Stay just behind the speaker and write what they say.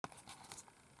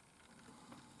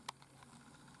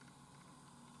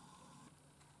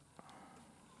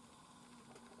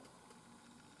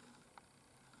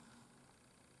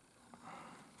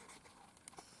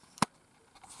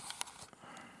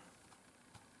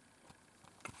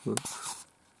Oops.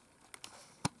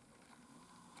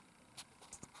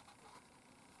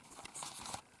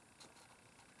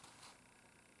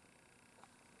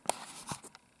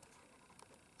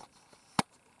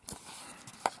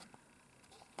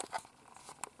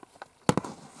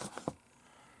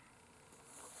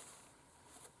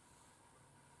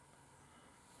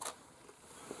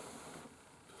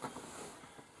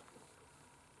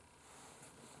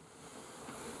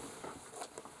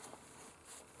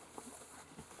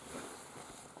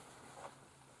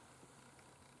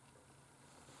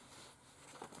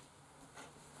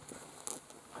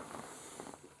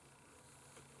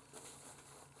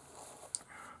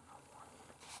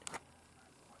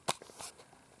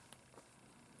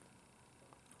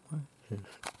 What is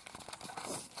this?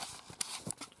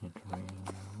 It's raining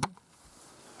out.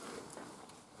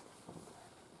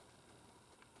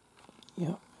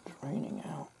 Yep, it's raining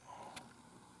out.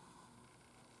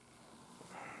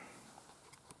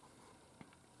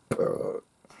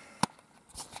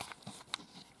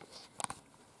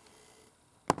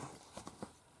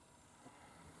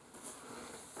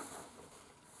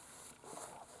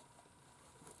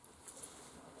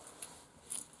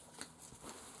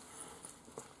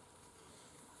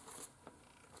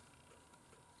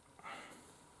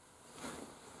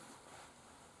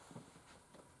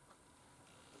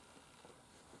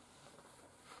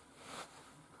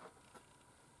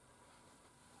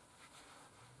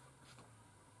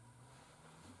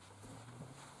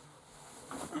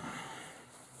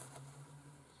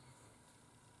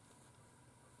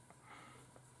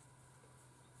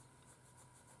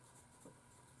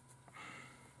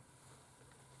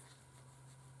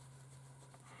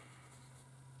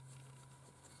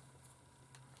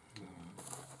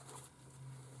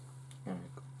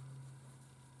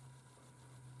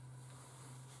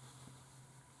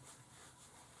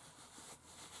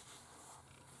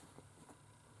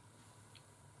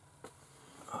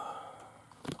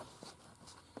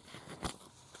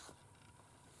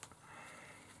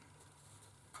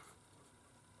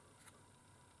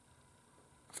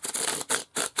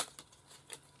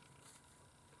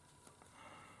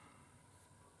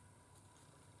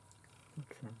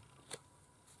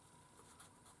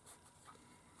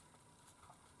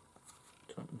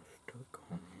 Something's stuck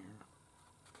on here.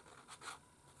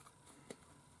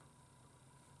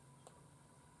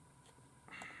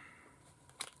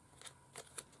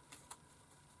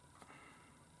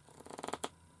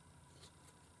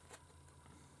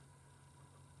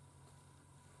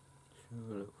 So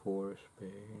the 4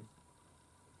 spade.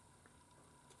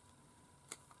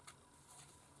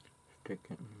 Stick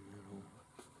it in the middle.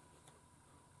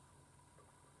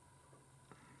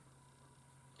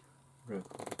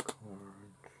 Ripple the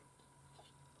cards.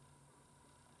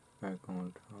 Back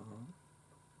on top.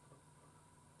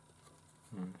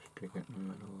 And stick it in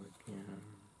the middle again.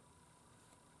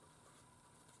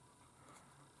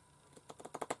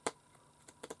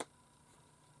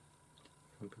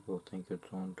 Some people think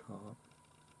it's on top,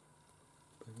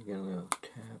 but you get a little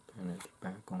tap and it's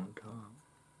back on top.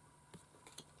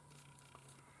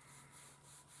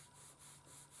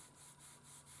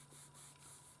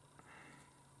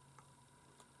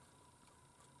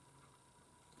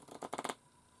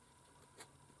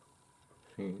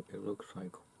 See, it looks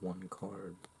like 1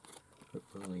 card, but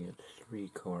really it's 3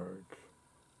 cards.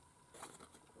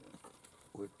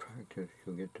 With practice,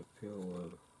 you'll get the feel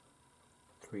of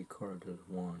 3 cards as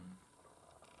 1.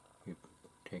 You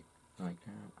take like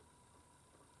that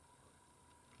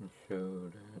and show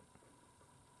that,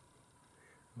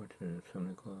 what's it, 7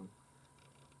 of club,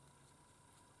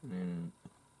 and then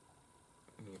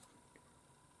you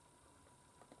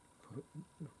put,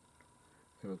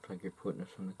 it looks like you're putting a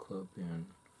 7 of club in,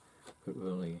 but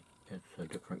really it's a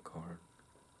different card.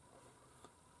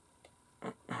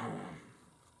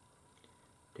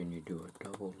 Then you do a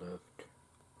double lift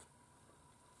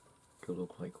to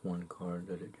look like 1 card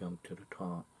that it jumped to the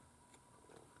top.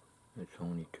 It's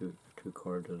only two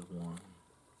cards as 1.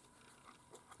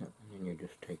 Yep, and then you're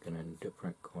just taking a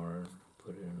different card,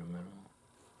 put it in the middle.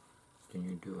 Then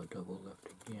you do a double lift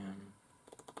again.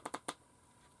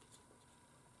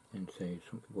 And say,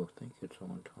 some people think it's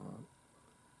on top.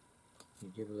 You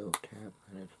give a little tap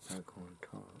and it's back on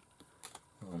top.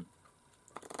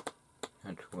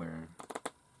 That's where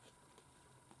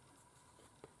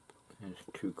it's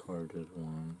 2 cards as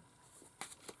 1.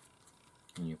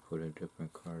 And you put a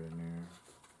different card in there.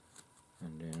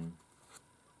 And then,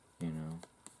 you know,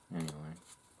 anyway.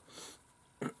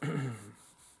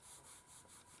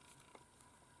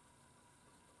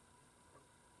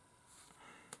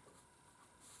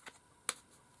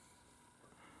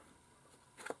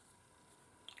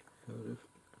 So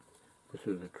this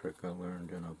This is a trick I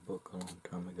learned in a book a long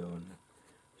time ago in the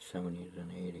 70s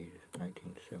and 80s,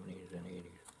 1970s and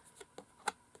 80s.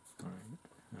 Alright,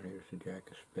 now here's the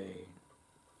Jack of Spades.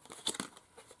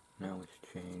 Now it's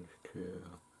changed to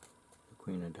the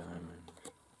Queen of Diamonds.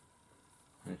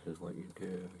 This is what you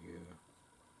do.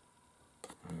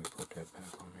 Let me put that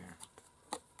back on there.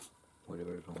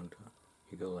 Whatever's on top.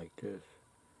 You go like this,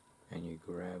 and you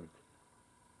grab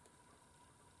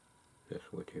this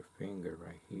with your finger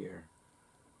right here,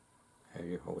 as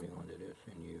you're holding onto this,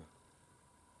 and you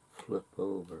flip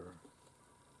over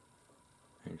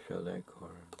and show that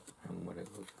card. And what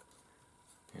it goes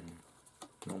in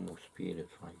normal speed,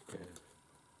 it's like this.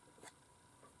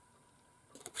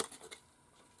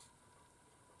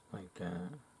 Like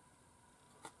that.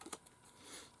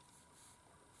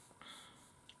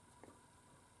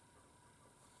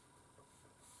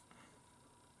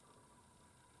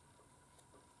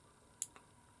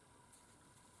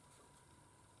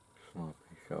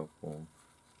 Sloppy shuffle.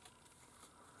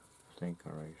 I think I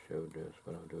already showed this,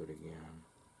 but I'll do it again.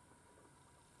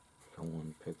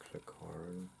 Someone picks a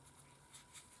card.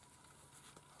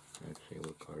 Let's see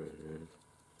what card it is.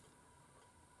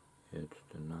 It's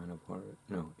the 9 of Hearts.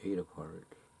 No, 8 of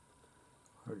Hearts.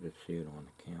 Hard to see it on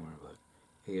the camera, but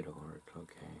 8 of Hearts,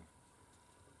 okay.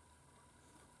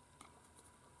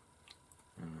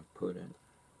 And I put it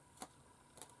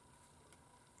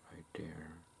right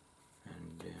there.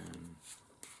 And then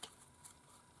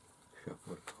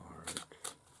shuffle the cards.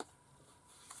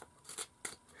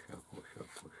 Shuffle,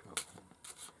 shuffle, shuffle.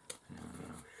 And then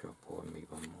I'll shuffle and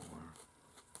even more.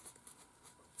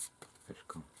 Let's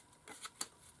go.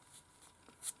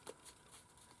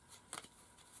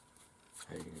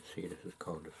 As you can see, this is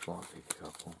called the sloppy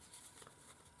shuffle.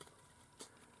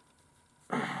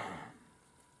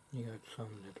 You got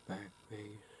some that's back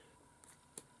face,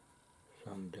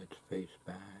 some that's face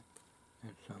back,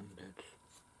 and some that's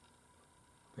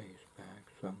face back,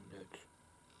 some that's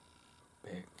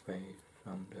back face,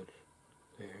 some that's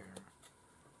there,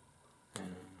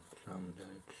 and some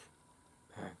that's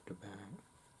back to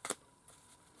back.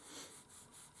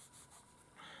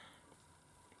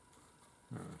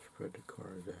 Now spread the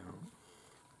cards out,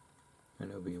 and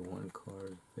there'll be one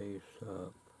card face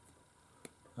up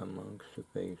amongst the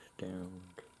face down.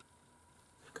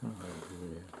 It's kind of hard to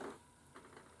do that.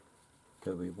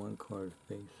 There'll be one card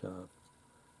face up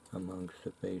amongst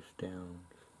the face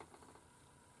downs.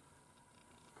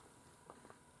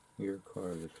 Your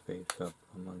card is face up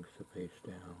amongst the face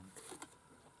downs.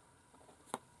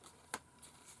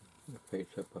 The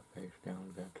face up or face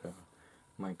down, that's a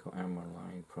Michael Ammer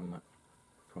line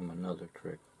from another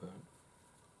trick, but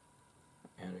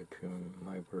added to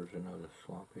my version of the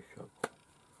sloppy shuffle.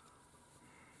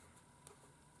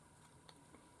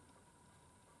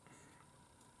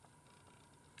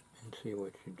 And see,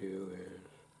 what you do is,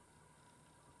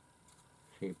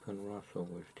 see, Penn Russell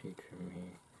was teaching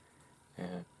me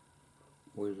at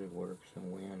Wizard Works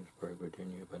in Williamsburg,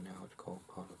 Virginia, but now it's called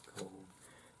Pot of Gold.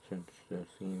 Since the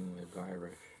theme is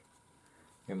Irish,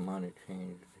 it might have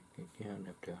changed again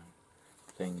if the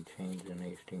thing changed in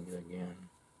Hastings again.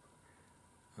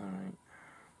 Alright.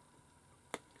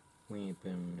 We ain't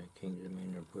been in the Kings of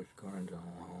Maine or Busch Gardens in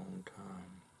a long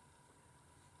time.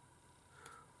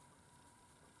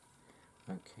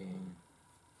 Okay.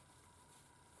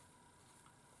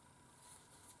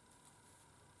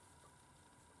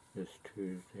 This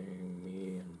Tuesday,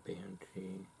 me and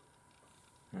Banshee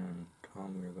and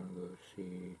Tom, we're going to go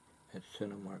see at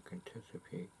Cinemark in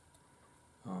Chesapeake,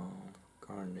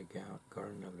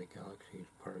 Garden of the Galaxies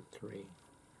Part 3.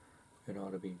 It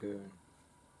ought to be good.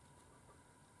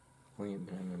 We ain't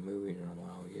been in the movies in a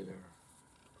while either.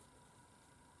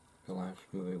 The last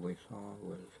movie we saw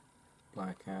was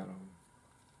Black Adam.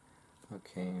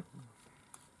 Okay.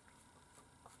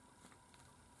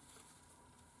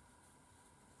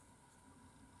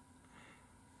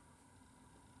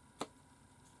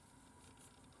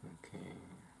 Okay.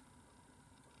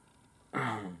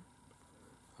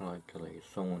 I like to lay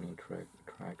sewing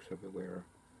tracks everywhere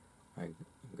I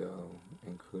go,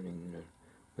 including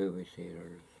the movie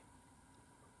theaters.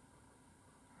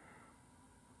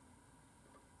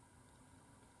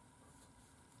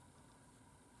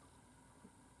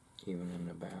 Even in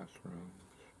the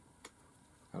bathrooms.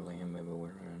 I lay them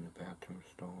everywhere in the bathroom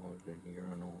stalls and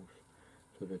urinals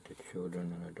so that the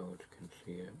children and adults can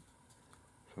see it.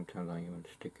 Sometimes I even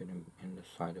stick it in the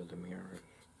side of the mirrors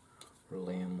or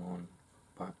lay them on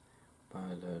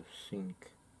by the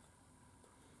sink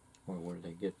or where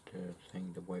they get the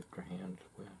thing to wipe their hands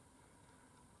with,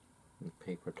 and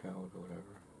paper towels or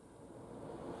whatever.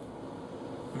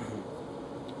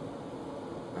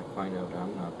 I find out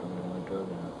I'm not the only one doing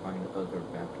it. I find other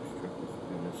Baptist churches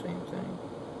do the same thing.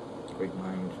 Great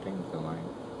minds think alike.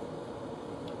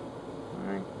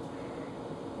 Alright.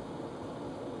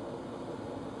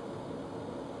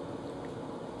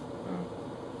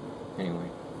 Anyway,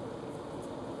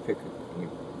 they pick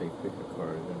a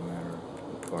card, it doesn't matter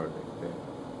what card they pick.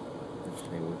 Let's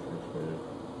say which this is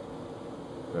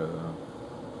the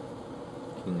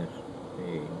King of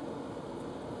Spades.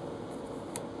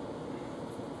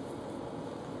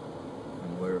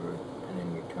 And then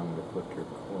you tell them to put your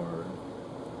card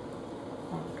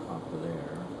on top of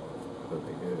there, so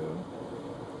they do.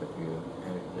 But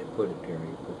as they put it there,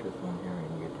 you put this one here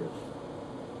and you just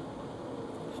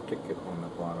stick it on the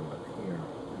bottom of here.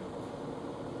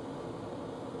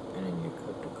 And then you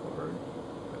cut the card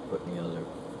by putting the other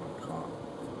on top.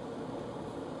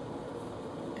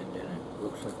 And then it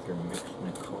looks like you're mixing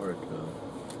the cards up.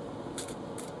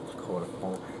 It's called a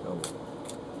false shovel.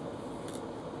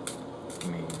 I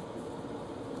mean,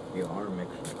 you are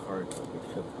mixing the cards up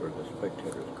except for the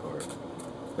spectator's card,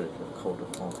 but it's just called a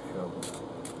false shovel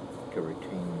to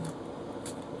retain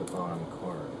the bottom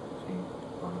card. See,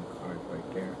 the bottom card right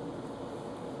there.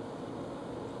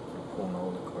 You're pulling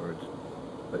all the cards,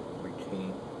 but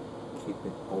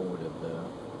keeping hold of the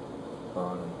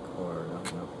bottom card. I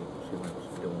don't know if you can see what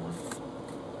it's doing.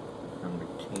 I'm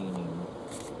retaining.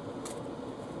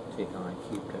 See how I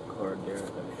keep that card there as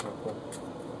I shuffle?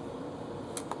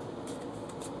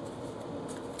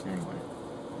 Anyway,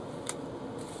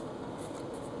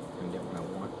 and then when I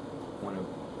want to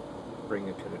bring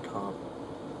it to the top,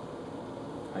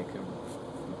 I can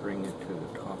bring it to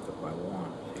the top if I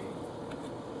want, see?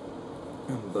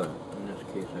 But in this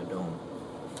case I don't.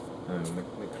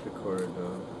 Mix the card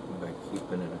by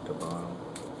keeping it at the bottom,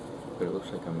 but it looks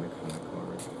like I'm mixing the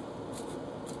cards.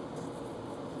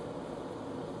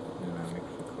 Then I mix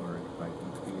the cards by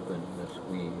weaving this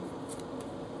weave.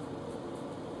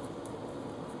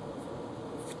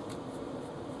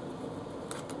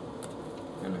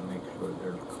 And I make sure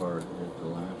their card is the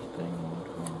last thing on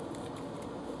top.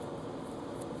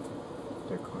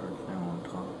 Their card's now on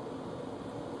top.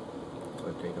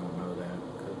 But they don't know that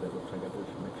because it looks like I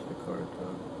just mixed the cards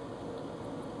up.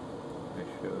 I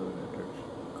show that there's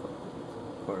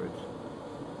cards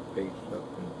face up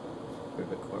and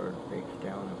there's a card face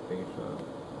down and face up.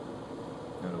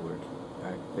 In other words,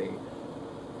 back face,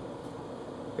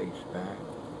 face back.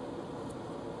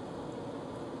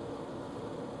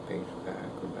 Face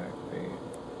back or back face.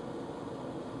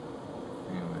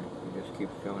 Anyway, you just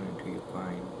keep showing until you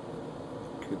find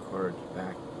two cards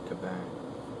back to back,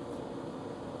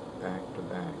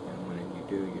 and when you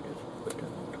do, you just put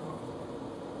them on top.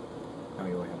 Now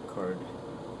you'll have cards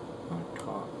on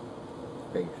top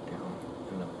face down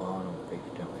and the bottom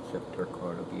face down, except their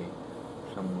card will be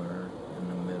somewhere in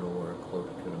the middle or close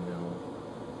to the middle,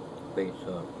 face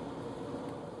up.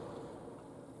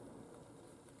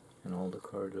 And all the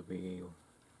cards will be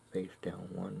face down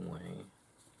one way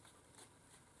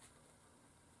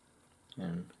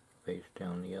and face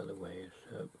down the other way,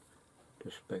 except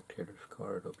the spectator's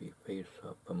card will be face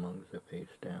up amongst the face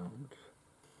downs.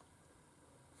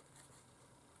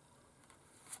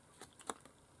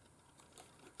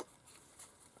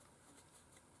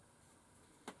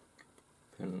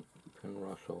 Penn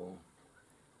Russell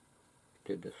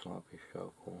did the sloppy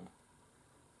shuffle.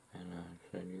 And I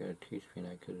said, you gotta teach me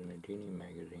that because in a Genie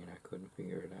magazine I couldn't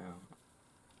figure it out.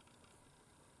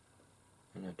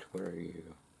 And that's where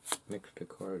you mix the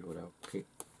cards without you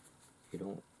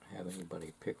don't have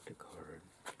anybody pick the card.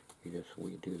 You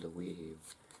just do the weave.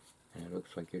 And it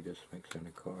looks like you're just mixing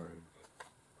the cards.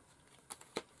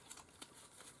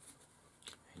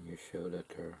 And you show that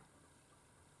they're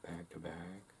back to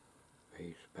back,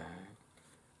 face back,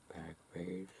 back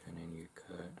face, and then you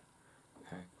cut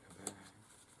back to back.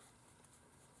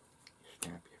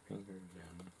 Snap your fingers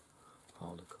and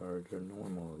all the cards are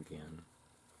normal again.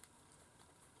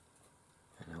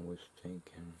 And I was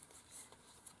thinking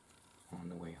on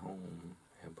the way home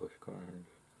at Busch Gardens,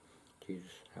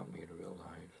 Jesus helped me to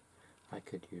realize I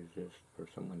could use this for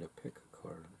someone to pick a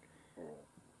card.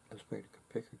 This way they could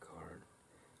pick a card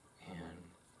and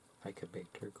I could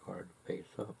make their card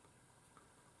face up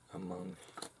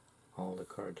amongst all the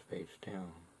cards face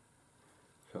down.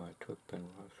 So I took Penn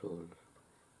Russell's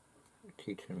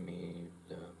teaching me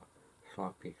the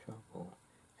sloppy shuffle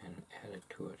and added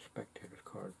to a spectator's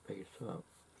card face up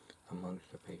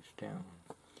amongst the face down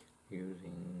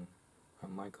using a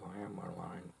Michael Hammer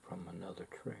line from Another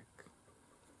Trick.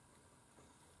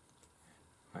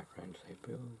 My friends say,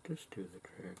 Bill, just do the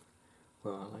trick.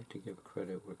 Well, I like to give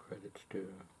credit where credit's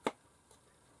due.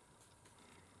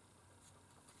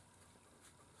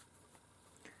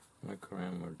 My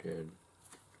grandma did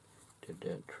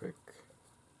that trick.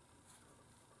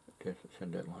 Just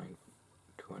send that line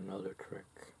to another trick,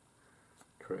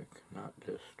 not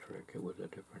this trick. It was a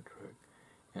different trick.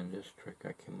 And this trick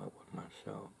I came up with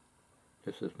myself.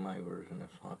 This is my version of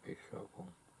sloppy shuffle.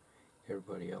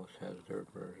 Everybody else has their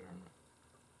version.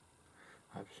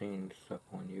 I've seen stuff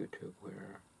on YouTube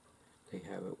where they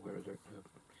have it where the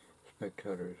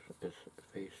spectators is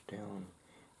face down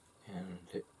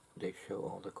and they show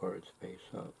all the cards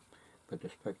face up, but the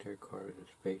spectator card is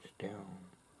face down,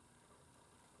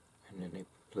 and then they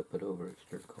flip it over, it's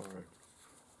their card.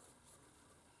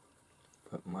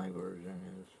 But my version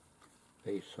is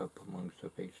face up amongst the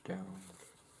face downs.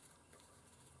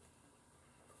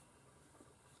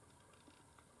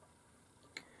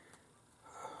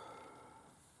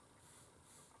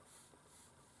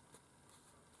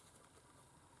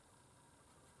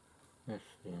 That's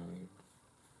the only,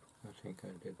 I think I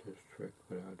did this trick,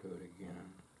 but I'll do it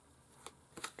again.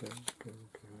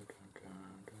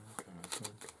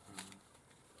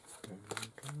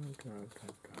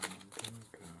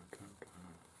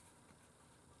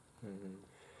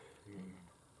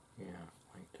 Yeah,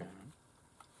 like that.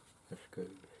 This goes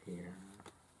here,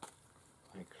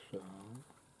 like so.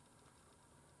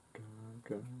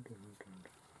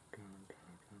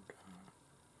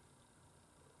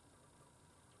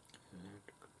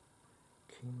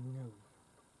 King of,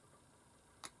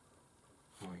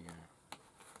 oh yeah,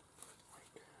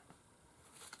 like that.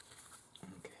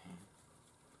 Okay.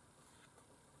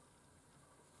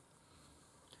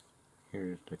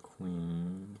 Here's the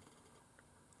queen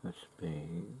of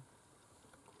spades,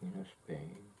 queen of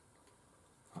spades.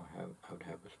 I would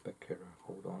have a spectator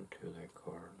hold on to that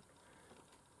card,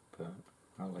 but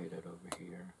I'll lay that over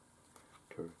here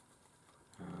to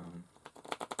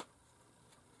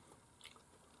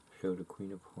show the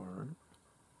queen of hearts.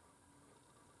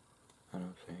 And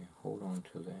I'll say, hold on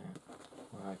to that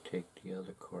while I take the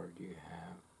other card you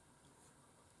have,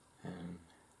 and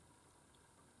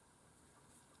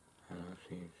I'll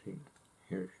see,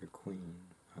 here's your queen,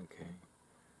 okay.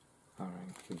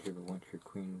 Alright, did you ever want your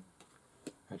queen?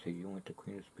 I say, you want the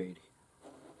queen of spades?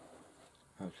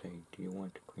 I'll say, do you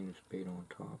want the queen of spades on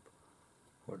top,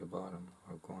 or the bottom,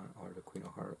 or the queen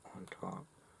of hearts on top?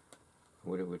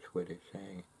 Whatever which way they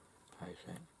say,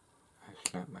 I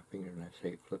snap my finger and I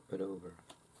say, flip it over.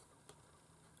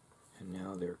 And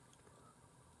now they're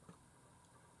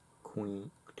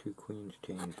two queens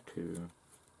change to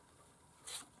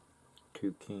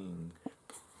two kings.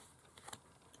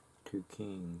 Two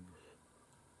kings.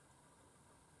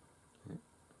 I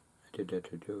did that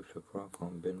to Joseph Rock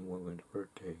on Ben Woven's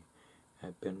birthday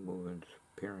at Ben Woven's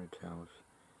parents' house.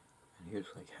 And he was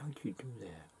like, how'd you do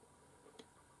that?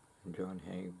 And John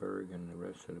Hagberg and the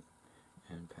rest of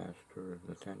and Pastor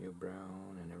Nathaniel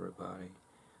Brown and everybody,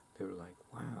 they were like,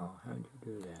 wow, how'd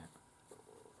you do that?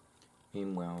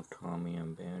 Meanwhile, Tommy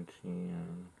and Banshee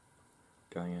and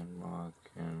Diane Rock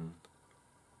and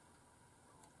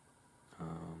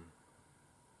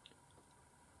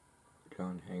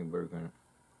John Hagberg and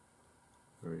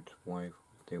his wife,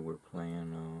 they were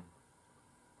playing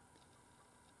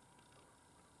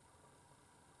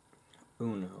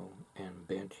Uno, and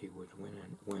Banshee was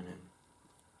winning.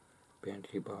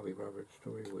 Banshee Bobby Roberts'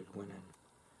 story was winning.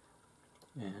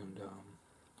 And,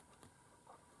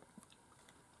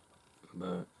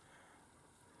 but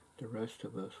the rest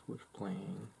of us was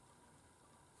playing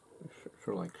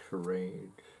sort of like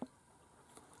charades,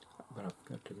 but I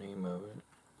forgot the name of it.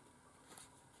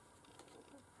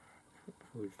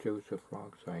 It was Joseph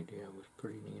Rock's idea. It was a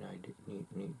pretty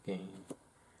neat game.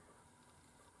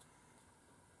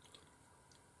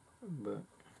 But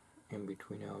in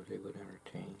between hours they would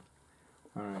entertain.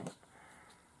 Alright.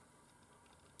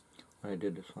 When I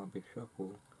did the sloppy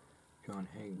shuffle, John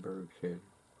Hagberg said,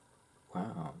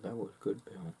 wow, that was good,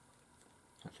 Bill.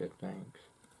 I said, thanks.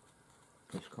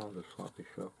 It's called the sloppy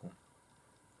shuffle.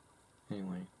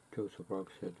 Anyway, Joseph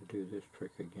Rock said to do this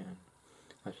trick again.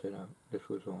 I said, this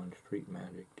was on Street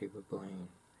Magic, David Blaine,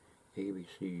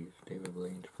 ABC's, David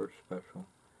Blaine's first special.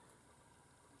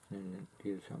 And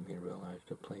he just helped me to realize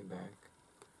to play back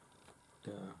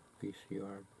the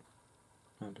VCR,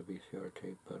 not the VCR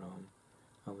tape, but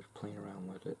I was playing around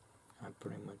with it. I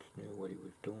pretty much knew what he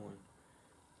was doing,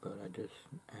 but I just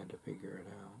had to figure it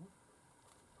out.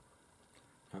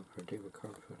 Now for David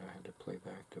Copperfield, I had to play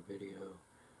back the video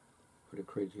for the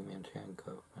Crazy Man's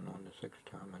Handcuff, and on the sixth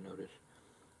time I noticed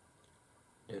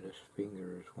that his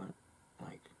fingers went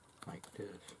like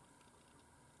this,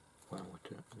 went with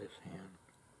this hand,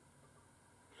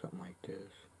 something like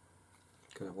this,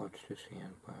 because I watched his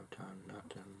hand 5 times,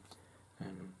 nothing,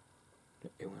 and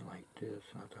it went like this,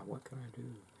 and I thought, what can I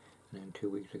do? And then 2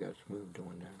 weeks it got smooth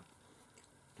doing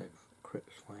that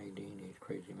sliding,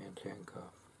 crazy man's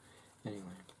handcuff.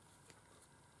 Anyway,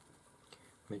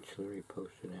 Mitch Leary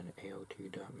posted an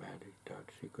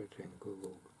AOT.magic.secrets in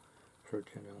Google search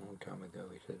engine a long time ago.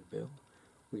 He says, Bill,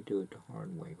 we do it the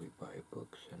hard way. We buy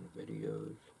books and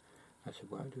videos. I said,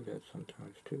 well, I do that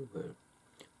sometimes too, but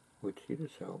with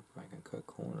cheetah's help, I can cut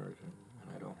corners and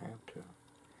I don't have to.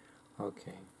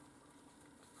 Okay.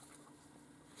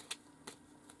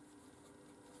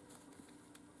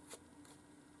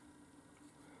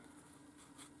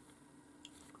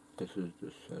 This is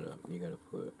the setup. You gotta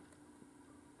put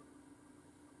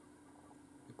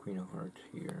the Queen of Hearts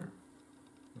here,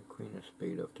 the Queen of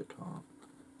Spades up the top,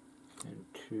 and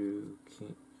two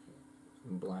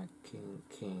black kings,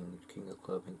 King of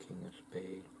Clubs and King of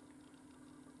Spades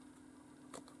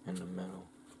in the middle.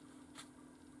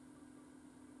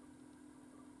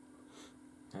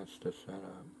 That's the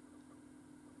setup.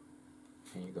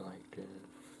 And you go like this.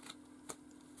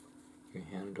 You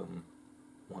hand them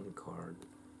one card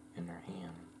in their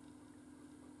hand.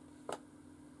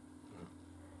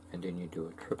 And then you do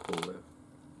a triple lift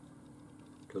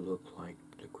to look like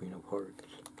the Queen of Hearts,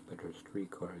 but there's 3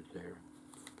 cards there.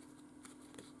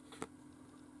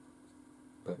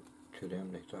 But to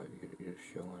them, they thought you're just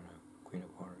showing a Queen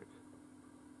of Hearts.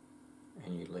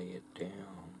 And you lay it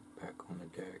down back on the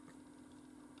deck,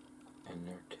 and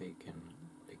they're taking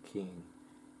the king,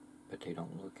 but they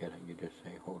don't look at it. You just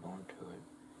say, hold on to it.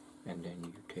 And then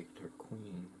you take their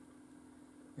queen,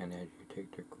 and as you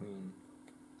take their queen,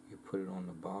 you put it on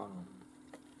the bottom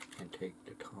and take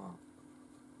the top,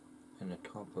 and the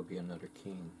top will be another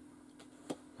king.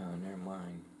 Now in their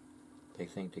mind, they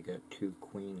think they got 2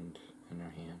 queens in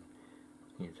their hand.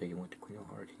 And you say, you want the Queen of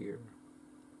Hearts here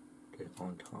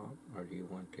on top, or do you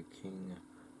want the Queen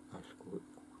of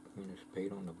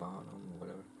Spades on the bottom, or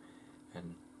whatever?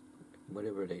 And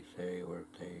whatever they say, or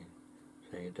if they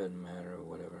say it doesn't matter or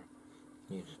whatever,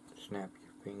 you snap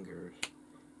your fingers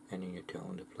and then you tell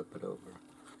them to flip it over,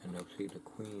 and they'll see the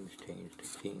queens change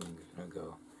to kings, and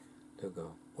they'll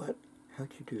go, what?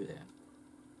 How'd you do that?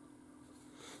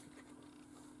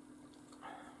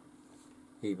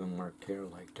 Even Mark Taylor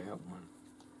liked that one.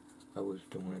 I was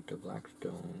doing it the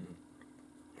Blackstone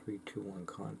 3-2-1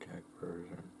 contact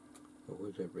version. What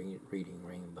was it? Reading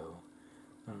Rainbow.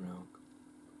 I don't know.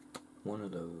 One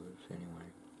of those,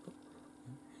 anyway.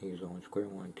 He's on Square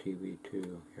One TV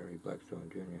too, Harry Blackstone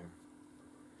Jr.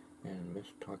 And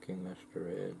Talking Mr.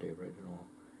 Ed, the original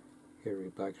Harry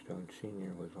Blackstone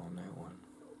Sr. was on that one.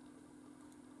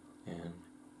 And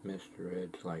Mr.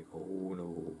 Ed's like, oh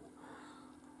no,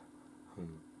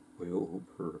 I'm way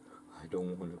over. I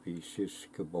don't want to be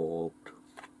shish-kebabbed.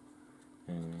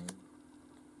 And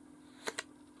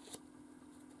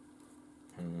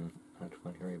that's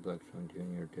when Harry Blackstone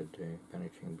Jr. did the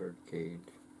Vanishing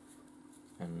Birdcage.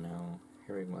 And now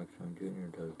Harry Blackstone Jr.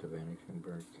 does the Vanishing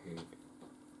Birdcage.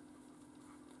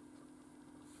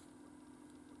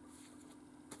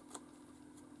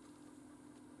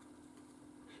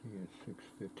 See, it's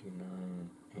 6:59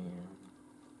 a.m.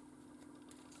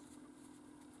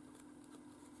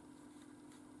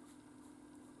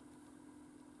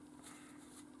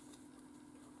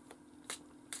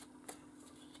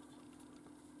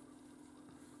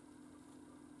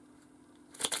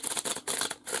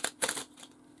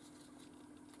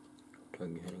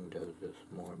 Doug Henning does this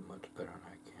much better than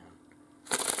I can.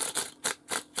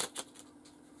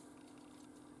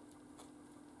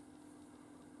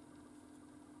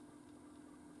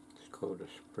 It's called a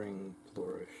spring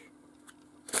flourish.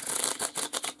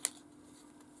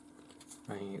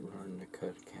 I ain't learned the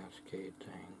cut cascade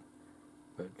thing,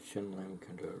 but Shin Lim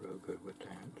can do it real good with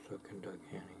that. So can Doug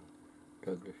Henning,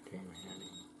 Douglas James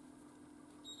Henning.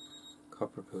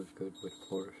 Copper goes good with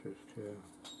flourishes too.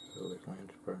 So is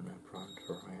Lance Burton and Franz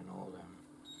Ryan, all them.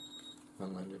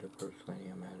 Melinda the First Lady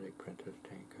of Magic, Princess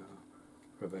Tanko,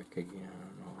 Rebecca Yan,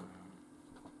 and all them.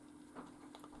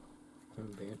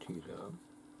 And Banshee's up.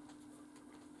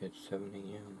 It's 7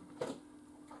 a.m.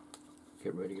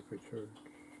 Get ready for church.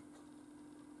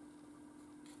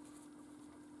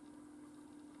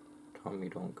 Tommy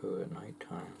don't go at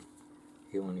nighttime.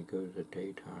 He only goes at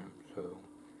daytime, so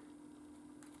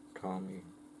Tommy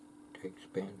takes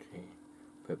Banshee,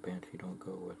 but Banshee don't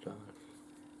go with us,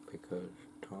 because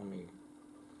Tommy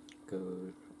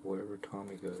goes, wherever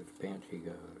Tommy goes, Banshee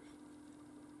goes.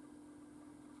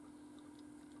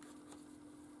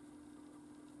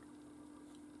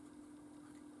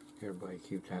 Everybody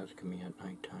keeps asking me at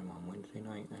nighttime on Wednesday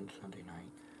night and Sunday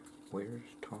night, where's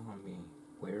Tommy?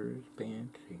 Where's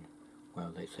Banshee?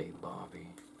 Well, they say Bobby.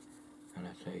 And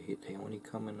I say, they only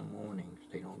come in the mornings,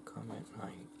 they don't come at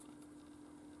night.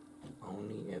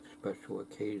 Only if special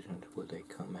occasions will they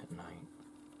come at night.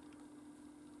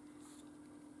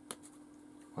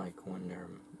 Like when their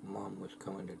mom was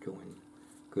coming to join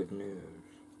Good News.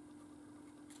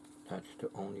 That's the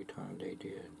only time they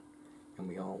did. And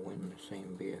we all went in the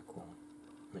same vehicle.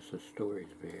 Mrs.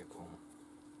 Story's vehicle.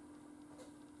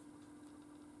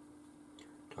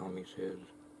 Tommy says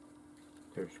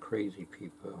there's crazy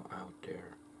people out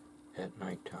there at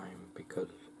nighttime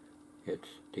because it's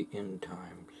the end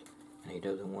times and he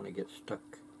doesn't want to get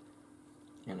stuck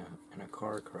in a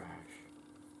car crash.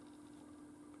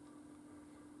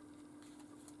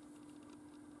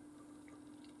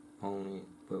 Only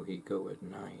will he go at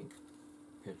night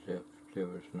as if there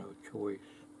was no choice,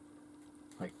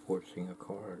 like forcing a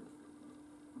card.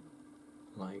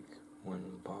 Like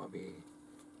when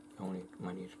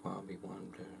my niece Bobby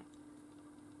wanted to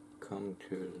come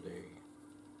to the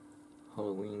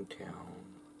Halloween town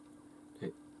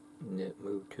that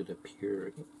moved to the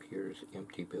Piers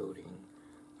empty building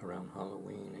around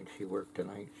Halloween, and she worked a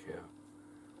night shift.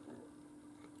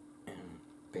 And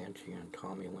Banshee and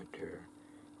Tommy went there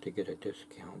to get a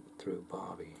discount through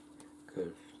Bobby,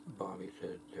 because Bobby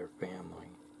said they're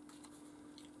family.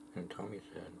 And Tommy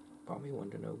said, Bobby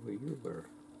wanted to know where you were.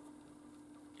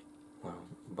 Well,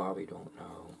 Bobby don't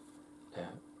know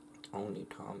that only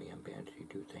Tommy and Banshee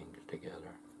do things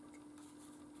together.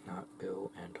 Not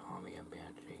Bill and Tommy and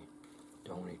Banshee.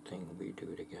 The only thing we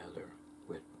do together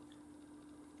with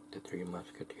the Three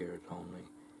Musketeers only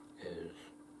is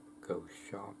go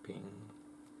shopping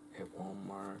at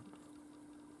Walmart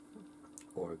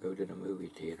or go to the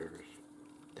movie theaters.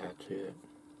 That's it.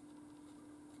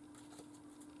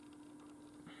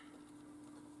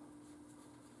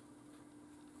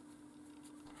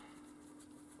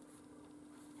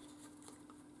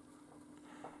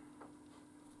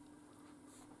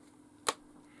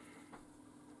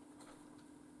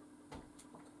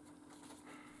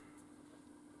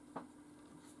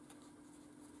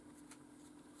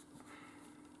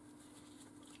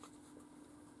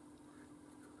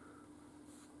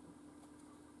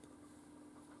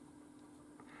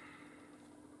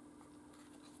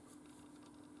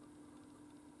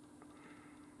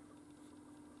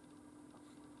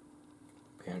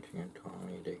 Banshee and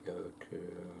Tommy, they go to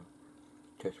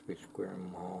Chesapeake Square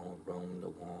Mall, roam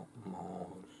the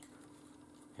malls,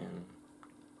 and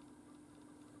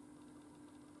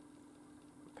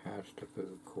pass the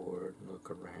food court, look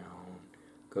around,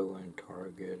 go in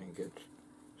Target and get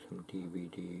some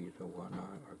DVDs or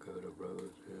whatnot, or go to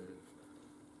Rose's,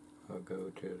 or go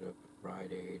to the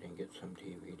Rite Aid and get some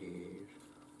DVDs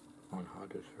on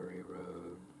Hodges Ferry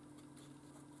Road.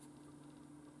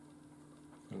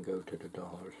 And go to the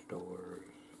dollar stores,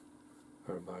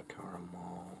 or by Tower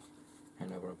Mall,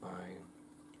 and over by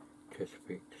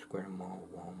Chesapeake Square Mall,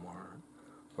 Walmart,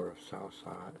 or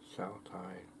Southside,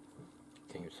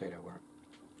 can you say that word?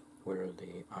 Where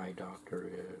the eye doctor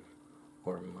is,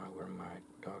 or where my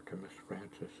doctor, Miss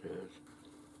Francis, is.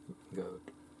 Go.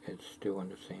 It's still in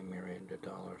the same area, the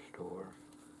dollar store,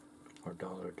 or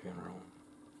Dollar General.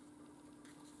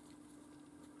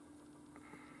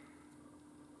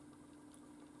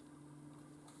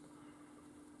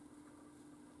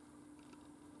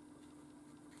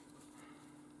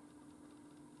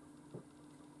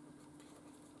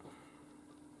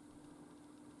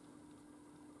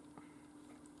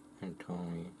 And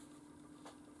Tony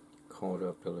called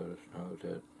up to let us know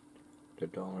that the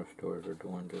dollar stores are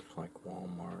doing just like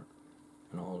Walmart,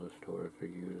 and all the stores are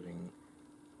using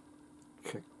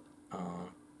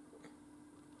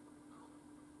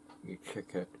you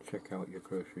check out your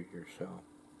groceries yourself.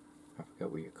 I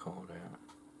forgot what you call that.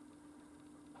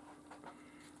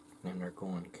 And they're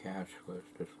going cashless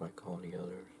just like all the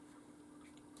others.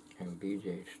 And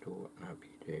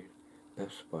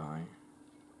Best Buy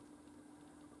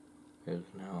is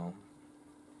now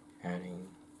adding,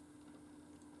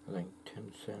 I think,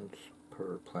 10 cents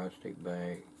per plastic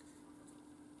bag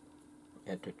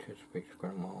at the Chesapeake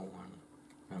Square Mall one.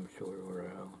 I'm sure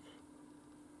where else.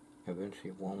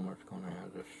 Eventually Walmart's going to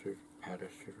add a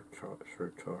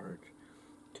surcharge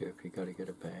to if you got to get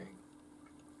a bag.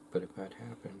 But if that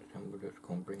happens, then we're just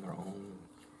going to bring our own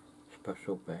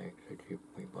special bags that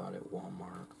we bought at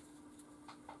Walmart.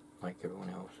 Like everyone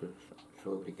else is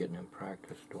slowly getting in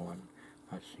practice doing.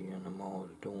 I see in the malls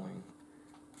doing,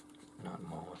 not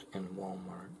malls, in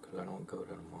Walmart, because I don't go to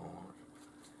the malls.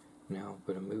 Now,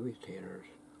 for the movie theaters,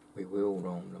 we will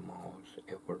roam the malls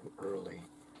if we're early.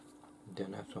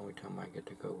 Then that's the only time I get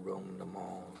to go roam the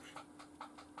malls.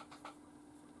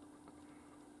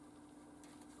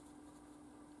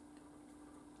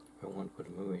 If I one for the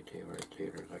movie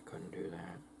theaters, I couldn't do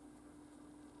that.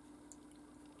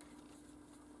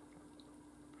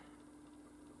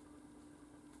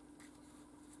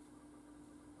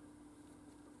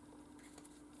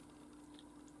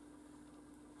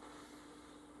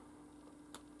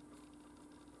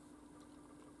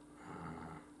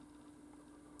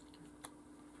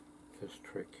 This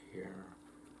trick here,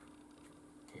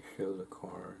 you show the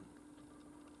card,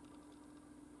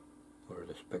 or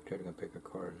the spectator can pick a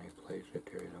card and they place it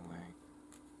there either way.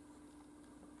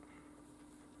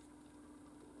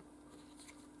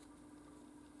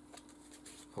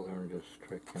 I learned this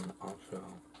trick also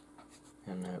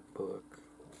in that book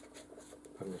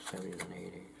from the 70s and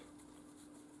 80s.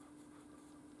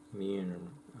 Me and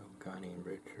a guy named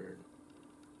Richard,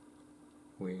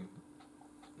 we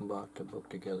bought the book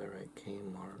together at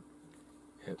Kmart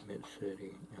at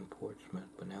Mid-City in Portsmouth,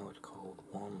 but now it's called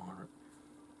Walmart.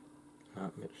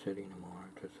 Not Mid-City anymore,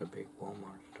 it's just a big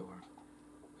Walmart store.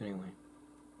 Anyway,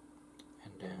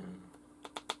 and then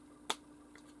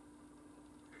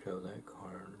show that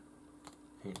card,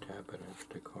 and tap it, it's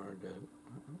the card that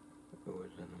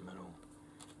was in the middle.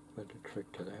 But the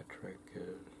trick to that trick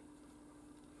is,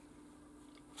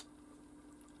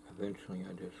 eventually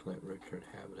I just let Richard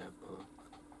have that book,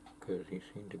 because he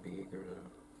seemed to be eager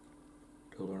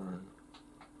to learn.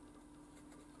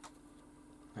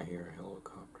 I hear a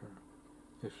helicopter.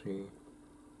 You see,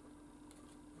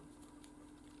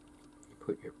 you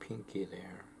put your pinky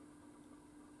there,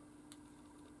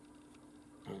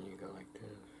 and you go like this.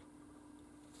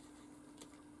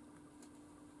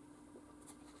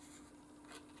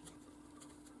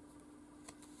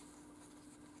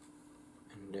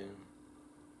 And then,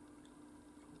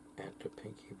 at the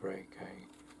pinky break, I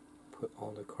put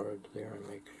all the cards there and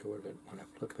make sure that when I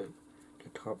flip it, the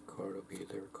top card will be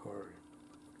their card.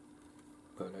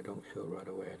 But I don't show it right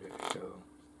away, I just show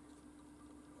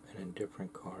an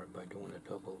indifferent card by doing a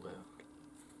double lift.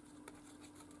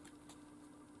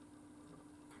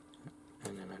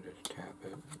 And then I just tap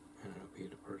it, and it'll be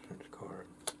the person's card.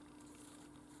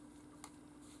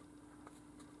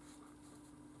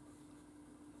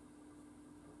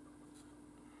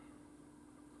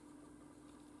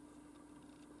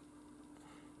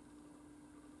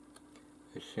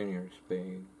 The Senior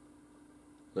Spade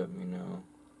let me know.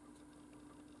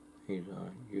 He's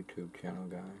a YouTube channel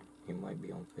guy. He might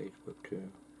be on Facebook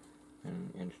too,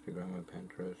 and Instagram and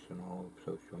Pinterest and all of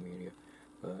social media.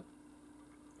 But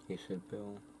he said,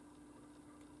 Bill,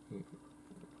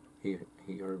 he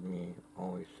heard me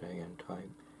always say and type,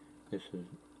 this is,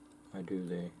 I do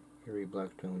the Harry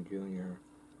Blackstone Jr.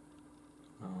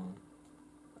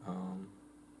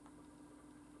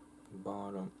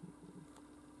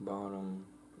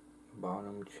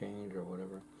 Bottom change or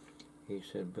whatever. He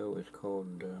said, Bill, it's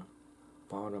called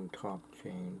bottom top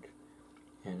change,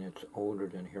 and it's older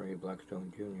than Harry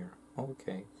Blackstone Jr.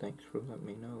 Okay, thanks for letting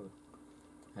me know.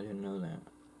 I didn't know that.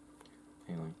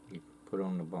 Anyway, you put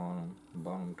on the bottom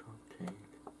top change.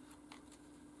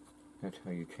 That's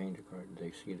how you change a card.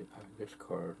 They see this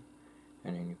card,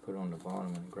 and then you put on the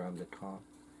bottom and grab the top,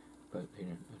 but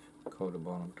it's called the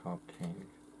bottom top change.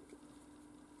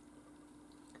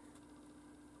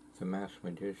 The Masked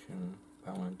Magician,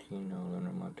 Valentino,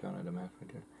 Leonard Montana, the Masked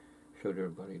Magician, showed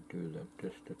everybody do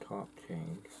just the top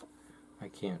change. I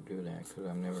can't do that because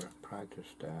I've never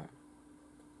practiced that.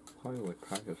 Probably would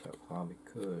practice that, probably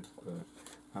could, but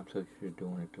I'm so used to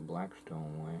doing it the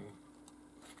Blackstone way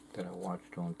that I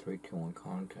watched on 3-2-1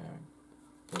 Contact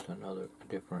was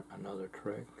another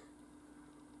trick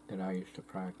that I used to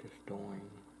practice doing.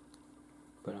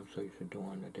 But I'm so used to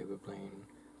doing the David Blaine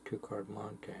 2-card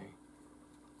Monte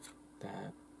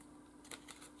that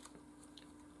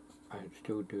I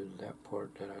still do that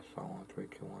part that I saw on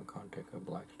 3-2-1 Contact of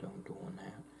Blackstone doing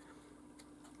that.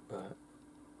 But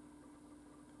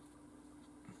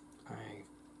I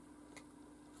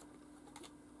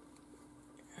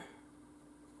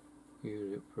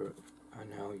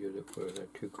now use it for the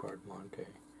 2-card Monte.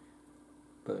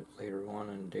 But later on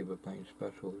in David Blaine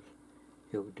specials,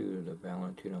 he'll do the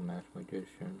Valentino Masked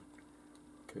Magician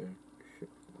to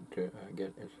I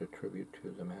guess it's a tribute to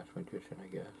the Masked Magician, I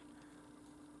guess.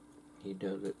 He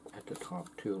does it at the top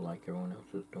too, like everyone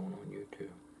else is doing on YouTube.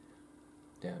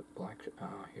 That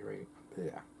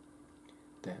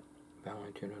that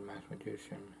Valentino Masked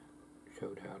Magician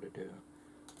showed how to do.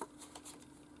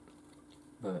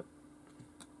 But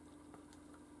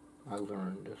I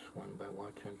learned this one by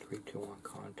watching 3-2-1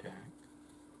 Contact,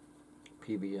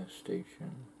 PBS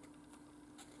station,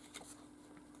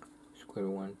 Square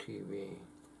One TV.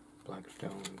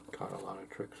 Blackstone taught a lot of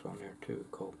tricks on there too,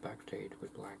 called Backstage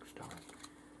with Blackstone.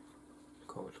 It's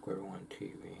called Square One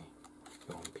TV.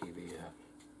 on PBS.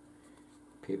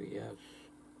 PBS,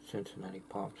 Cincinnati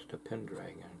Pops, the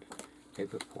Pendragons. They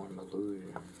perform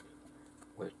illusions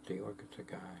with the orchestra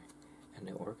guy, and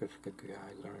the orchestra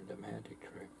guy learned a magic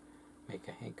trick, make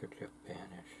a handkerchief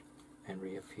vanish and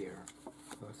reappear.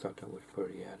 So I thought that was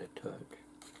pretty added touch.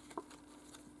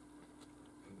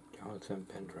 Jonathan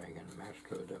Pendragon,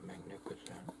 Master of the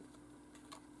Magnificent.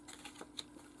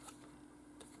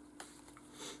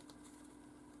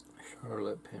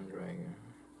 Charlotte Pendragon,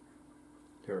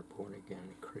 they're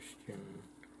born-again Christian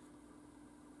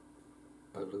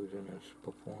illusionist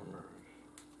performers.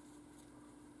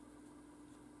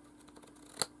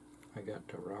 I got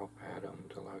the Ralph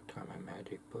Adams, A Lifetime of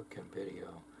Magic book and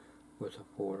video with a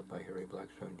foreword by Harry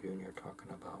Blackstone Jr.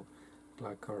 talking about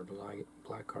black art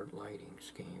lighting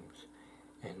schemes.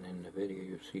 And in the video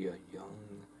you see a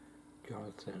young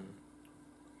Jonathan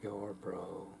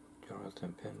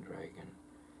Pendragon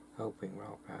helping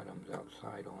Ralph Adams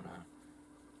outside on a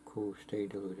cool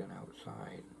stage illusion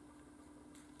outside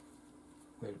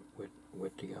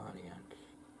with the audience.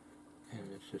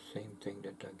 And it's the same thing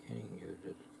that Doug Henning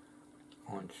uses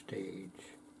on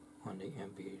stage on the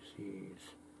NBC's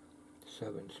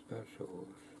 7 specials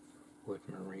with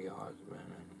Marie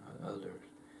Osmond and others,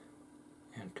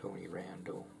 and Tony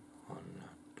Randall on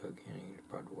Doug Henning's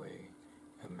Broadway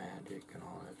and Magic and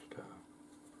all that stuff.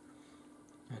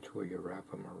 That's where you wrap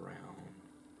them around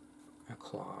a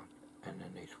cloth and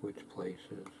then they switch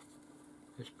places.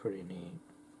 It's pretty neat.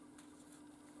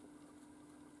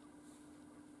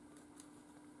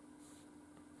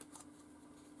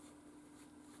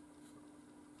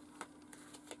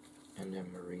 And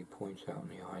then Marie points out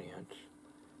in the audience,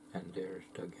 and there's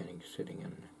Doug Henning sitting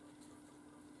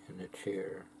in the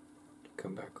chair to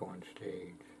come back on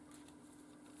stage.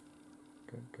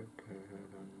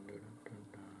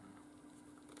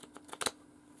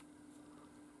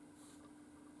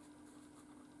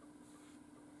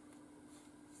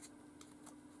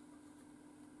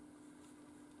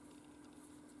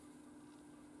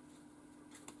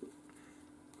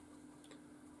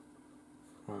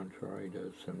 Troy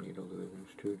does some neat illusions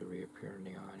too to reappear in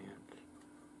the audience.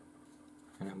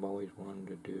 And I've always wanted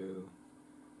to do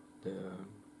the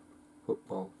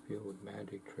football field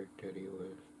magic trick that he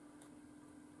was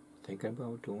thinking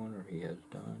about doing, or he has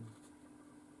done.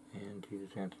 And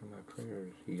Jesus answered my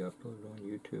prayers. He uploaded on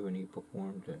YouTube and he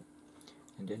performed it.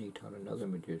 And then he taught another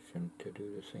magician to do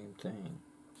the same thing.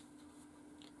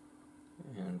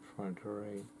 And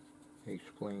Troy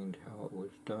explained how it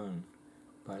was done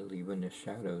by leaving the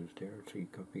shadows there so you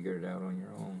can figure it out on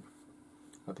your own.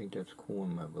 I think that's cool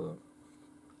in my book,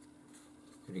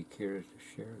 that he cares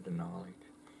to share the knowledge,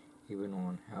 even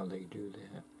on how they do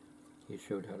that. He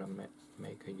showed how to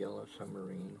make a yellow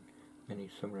submarine, mini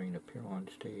submarine, appear on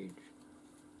stage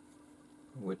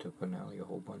with the finale, a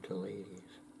whole bunch of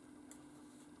ladies.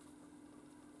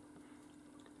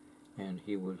 And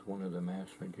he was one of the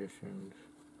master magicians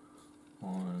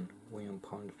on William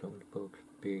Poundstone's books,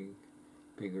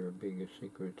 Bigger, Biggest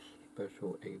Secrets,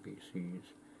 Special ABCs,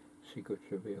 Secrets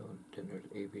Revealed. Then there's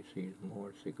ABCs,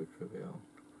 More Secrets Revealed.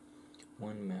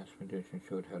 One master magician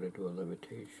showed how to do a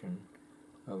levitation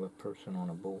of a person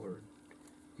on a board.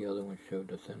 The other one showed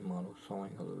the thin model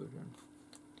sawing illusion.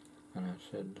 And I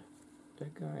said,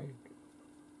 that guy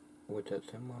with that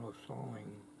thin model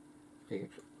sawing, they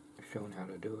shown how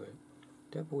to do it.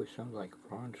 That boy sounds like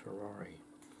Ron Ferrari.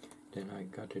 Then I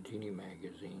got the Genie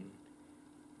magazine,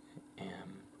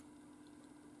 and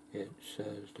it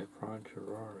says that Ron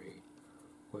Ferrari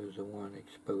was the one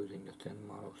exposing the thin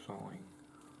model sawing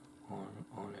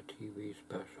on a TV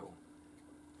special.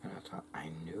 And I thought, I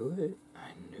knew it.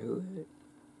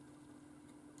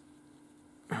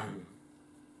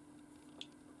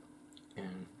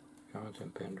 And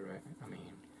Jonathan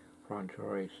Ron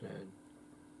Ferrari said,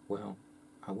 well,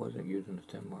 I wasn't using the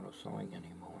thin model sawing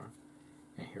anymore.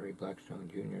 And Harry Blackstone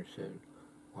Jr. said,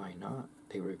 why not?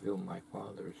 They revealed my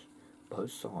father's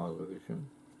buzzsaw illusion.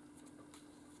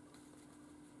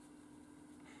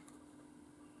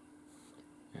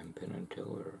 And Penn and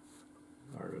Teller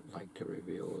like to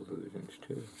reveal illusions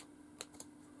too.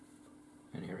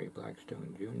 And Harry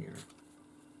Blackstone Jr.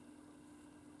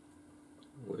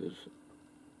 was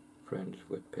friends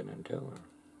with Penn and Teller.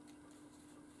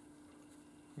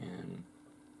 And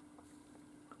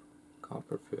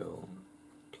Copperfield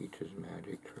teaches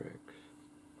magic tricks,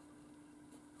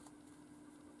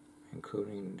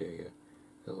 including the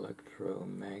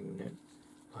electromagnet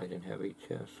light and heavy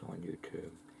chess on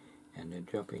YouTube, and the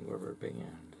jumping rubber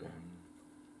bands. And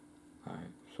I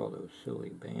saw those silly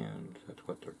bands, that's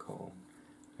what they're called.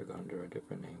 They're under a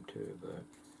different name too, but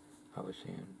I was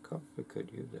saying Copperfield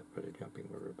could use that for the jumping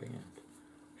rubber bands.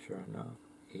 sure enough,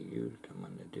 he used them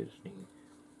on the Disney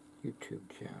YouTube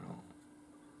channel.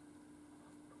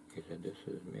 He said, this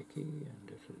is Mickey, and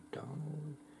this is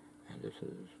Donald, and this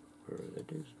is for the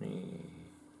Disney,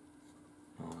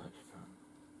 and all that stuff.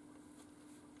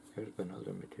 There's been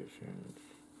other magicians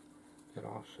that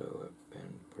also have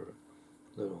been for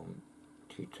little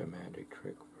teach a magic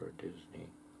trick for Disney.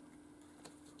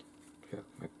 Jeff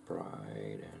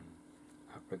McBride, and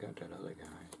I forgot that other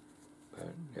guy,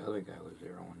 but the other guy was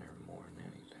there on there more than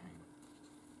anything.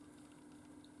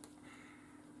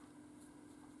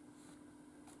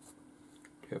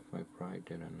 Jeff McBride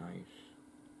did a nice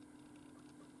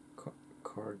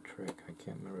card trick. I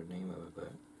can't remember the name of it,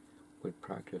 but with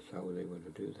practice I was able to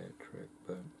do that trick,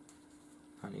 but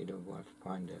I need to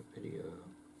find that video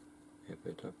if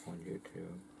it's up on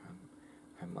YouTube.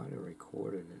 I might have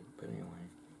recorded it, but anyway.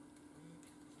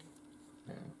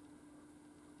 Yeah.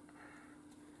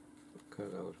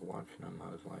 Because I was watching him,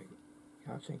 I was like,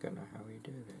 I think I know how he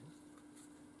did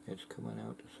it. It's coming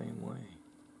out the same way.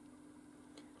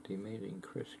 The Amazing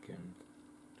Christian,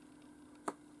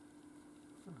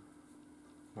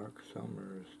 Mark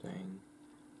Summers thing.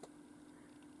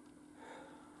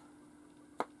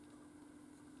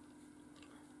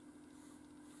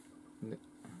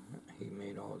 He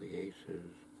made all the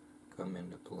aces come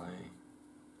into play.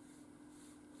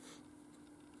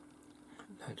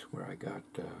 That's where I got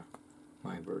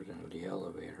my version of the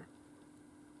elevator,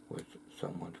 with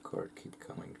someone's card keep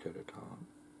coming to the top,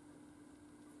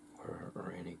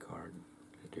 or any card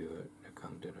to do it, to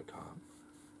come to the top.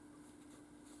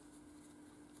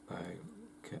 By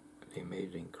the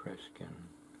Amazing Christian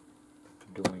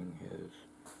doing his,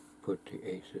 put the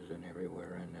aces and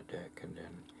everywhere in the deck, and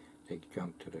then they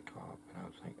jump to the top, and I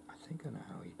was like, I think I know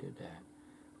how he did that,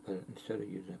 but instead of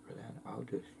using it for that, I'll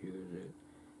just use it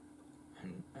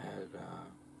and as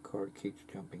a card keeps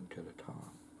jumping to the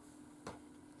top.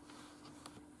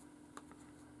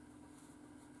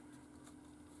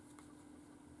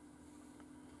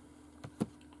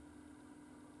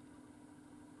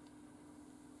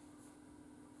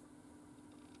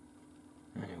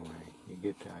 Anyway, you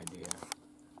get the idea.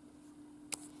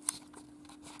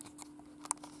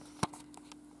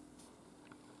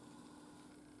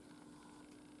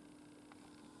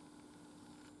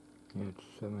 It's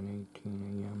 7:18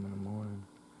 a.m. in the morning,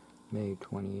 May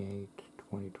 28,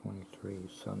 2023,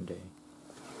 Sunday.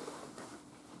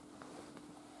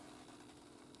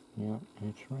 Yep,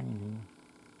 it's raining.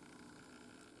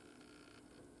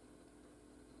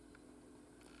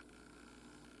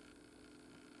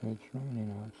 It's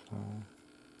raining outside.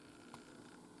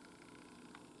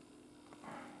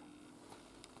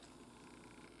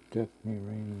 Definitely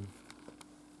raining.